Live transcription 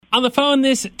On the phone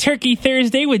this Turkey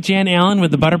Thursday with Jan Allen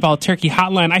with the Butterball Turkey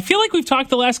Hotline. I feel like we've talked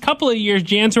the last couple of years,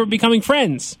 Jan, so we're becoming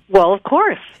friends. Well, of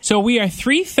course. So we are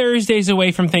 3 Thursdays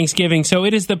away from Thanksgiving, so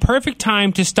it is the perfect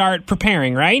time to start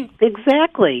preparing, right?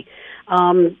 Exactly.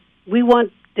 We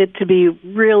want it to be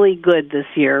really good this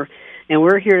year, and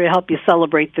we're here to help you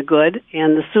celebrate the good.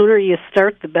 And the sooner you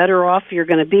start, the better off you're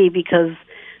going to be, because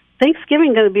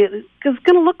Thanksgiving is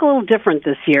going to look a little different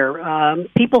this year.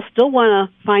 People still want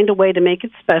to find a way to make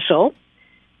it special,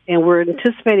 and we're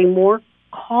anticipating more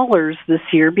callers this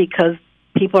year because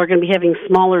people are going to be having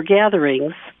smaller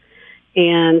gatherings.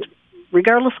 And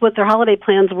regardless of what their holiday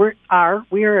plans we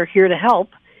are here to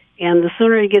help. And the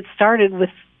sooner you get started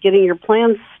with getting your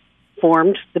plans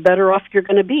formed, the better off you're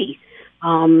going to be.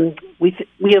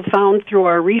 We have found through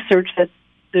our research that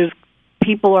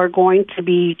people are going to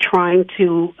be trying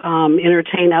to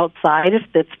entertain outside if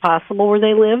that's possible where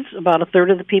they live. About a third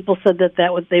of the people said that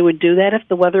they would do that if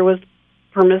the weather was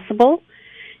permissible.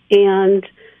 And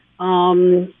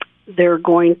they're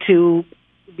going to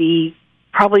be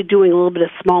probably doing a little bit of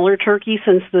smaller turkey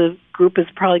since the group is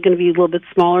probably going to be a little bit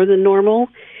smaller than normal.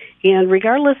 And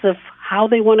regardless of how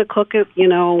they want to cook it,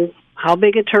 how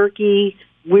big a turkey,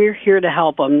 we're here to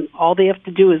help them. All they have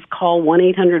to do is call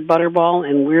 1-800-BUTTERBALL,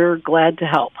 and we're glad to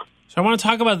help. So I want to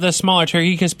talk about the smaller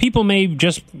turkey because people may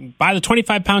just buy the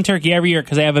 25-pound turkey every year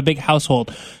because they have a big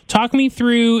household. Talk me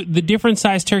through the different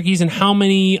size turkeys and how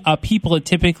many people it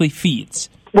typically feeds.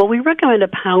 Well, we recommend 1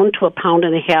 pound to 1.5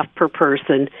 pounds per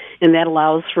person, and that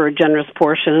allows for a generous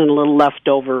portion and a little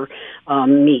leftover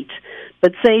meat.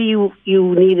 But say you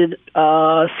needed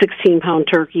a 16-pound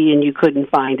turkey and you couldn't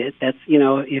find it. That's,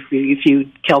 if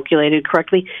you calculated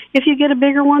correctly. If you get a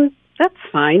bigger one, that's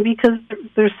fine because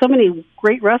there's so many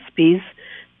great recipes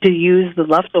to use the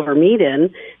leftover meat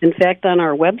in. In fact, on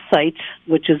our website,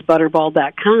 which is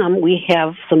butterball.com, we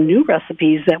have some new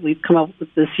recipes that we've come up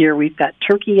with this year. We've got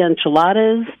turkey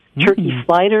enchiladas, turkey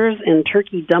sliders, and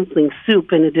turkey dumpling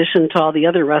soup, in addition to all the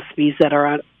other recipes that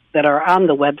are on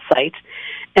the website.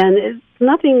 And it's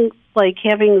nothing like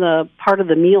having the part of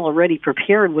the meal already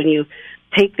prepared when you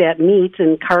take that meat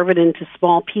and carve it into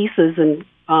small pieces and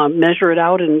measure it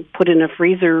out and put it in a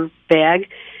freezer bag.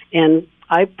 And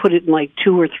I put it in like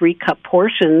 2 or 3 cup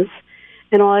portions,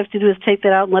 and all I have to do is take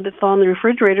that out and let it thaw in the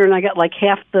refrigerator, and I got like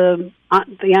half the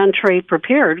entree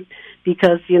prepared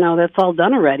because, that's all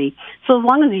done already. So as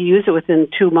long as you use it within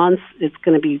 2 months, it's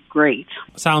going to be great.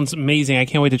 Sounds amazing. I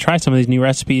can't wait to try some of these new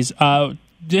recipes.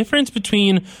 Difference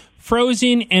between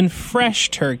frozen and fresh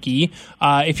turkey.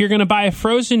 If you're going to buy a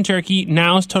frozen turkey,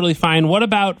 now is totally fine. What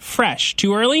about fresh?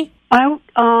 Too early?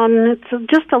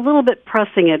 It's just a little bit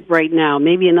pressing it right now,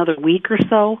 maybe another week or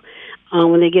so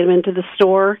when they get them into the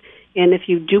store. And if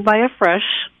you do buy a fresh,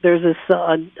 there's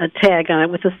a tag on it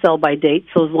with a sell-by date.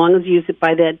 So as long as you use it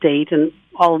by that date, and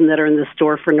all of them that are in the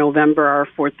store for November are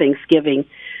for Thanksgiving,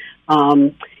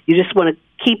 you just want to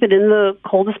keep it in the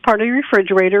coldest part of your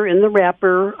refrigerator, in the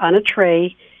wrapper, on a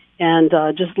tray, and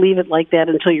just leave it like that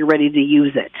until you're ready to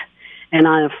use it. And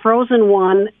on a frozen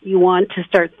one, you want to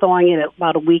start thawing it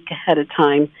about a week ahead of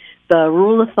time. The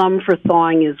rule of thumb for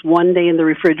thawing is 1 day in the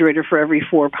refrigerator for every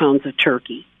 4 pounds of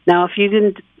turkey. Now, if you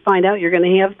didn't find out you're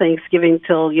going to have Thanksgiving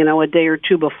till, a day or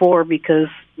two before because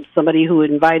somebody who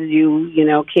invited you,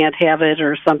 can't have it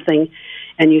or something,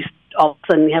 and you all of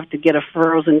a sudden you have to get a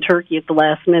frozen turkey at the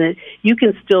last minute, you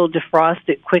can still defrost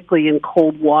it quickly in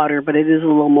cold water, but it is a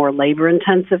little more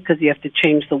labor-intensive because you have to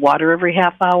change the water every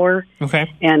half hour.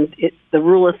 Okay. And the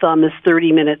rule of thumb is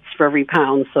 30 minutes for every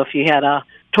pound. So if you had a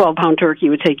 12-pound turkey, it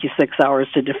would take you 6 hours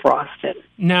to defrost it.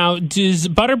 Now, does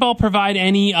Butterball provide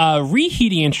any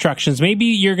reheating instructions? Maybe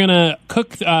you're going to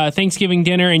cook Thanksgiving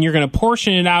dinner and you're going to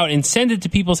portion it out and send it to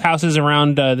people's houses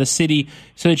around the city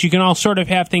so that you can all sort of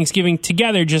have Thanksgiving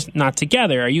together, just not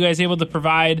together. Are you guys able to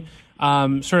provide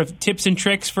sort of tips and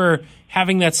tricks for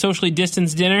having that socially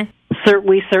distanced dinner?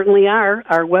 We certainly are.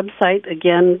 Our website,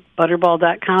 again,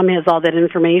 butterball.com, has all that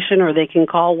information, or they can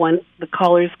call the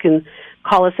callers can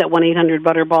call us at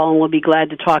 1-800-BUTTERBALL, and we'll be glad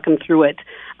to talk them through it.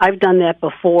 I've done that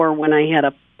before when I had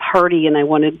a party and it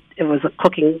was a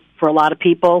cooking for a lot of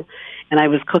people, and I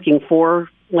was cooking 4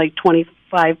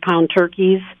 25-pound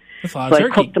turkeys. That's a lot of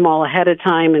turkey. I cooked them all ahead of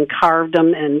time and carved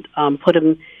them and put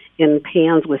them in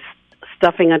pans with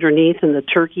stuffing underneath and the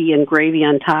turkey and gravy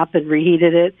on top and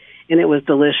reheated it, and it was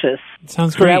delicious.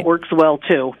 Sounds great. So that works well,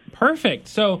 too. Perfect.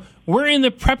 So we're in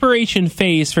the preparation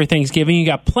phase for Thanksgiving. You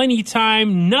got plenty of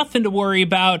time, nothing to worry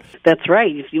about. That's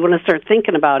right. If you want to start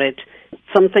thinking about it,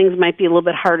 some things might be a little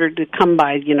bit harder to come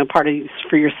by, part of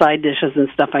for your side dishes and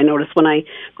stuff. I notice when I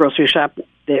grocery shop,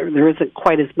 there isn't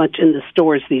quite as much in the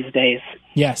stores these days.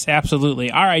 Yes,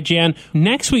 absolutely. All right, Jan.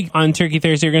 Next week on Turkey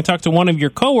Thursday, we're going to talk to one of your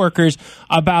coworkers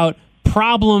about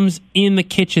problems in the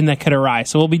kitchen that could arise.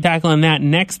 So we'll be tackling that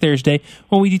next Thursday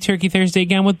when we do Turkey Thursday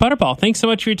again with Butterball. Thanks so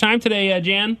much for your time today,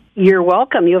 Jan. You're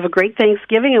welcome. You have a great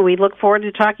Thanksgiving, and we look forward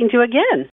to talking to you again.